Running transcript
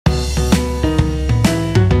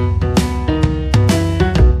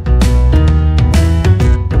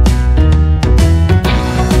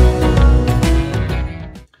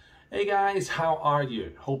how are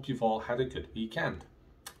you? Hope you've all had a good weekend.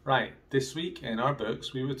 Right, this week in our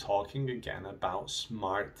books we were talking again about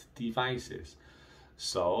smart devices.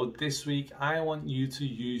 So this week I want you to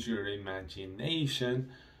use your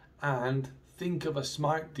imagination and think of a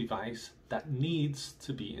smart device that needs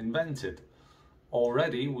to be invented.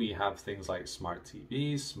 Already we have things like smart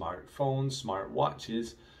TVs, smartphones, smart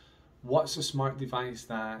watches. What's a smart device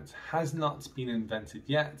that has not been invented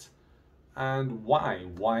yet? And why?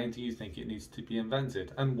 Why do you think it needs to be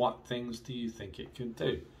invented? And what things do you think it can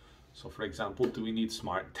do? So for example, do we need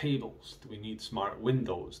smart tables? Do we need smart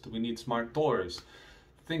windows? Do we need smart doors?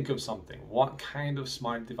 Think of something. What kind of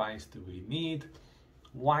smart device do we need?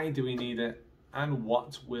 Why do we need it? And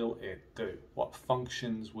what will it do? What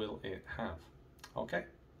functions will it have? Okay?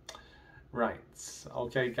 Right.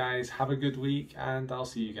 Okay, guys, have a good week and I'll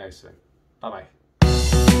see you guys soon. Bye-bye.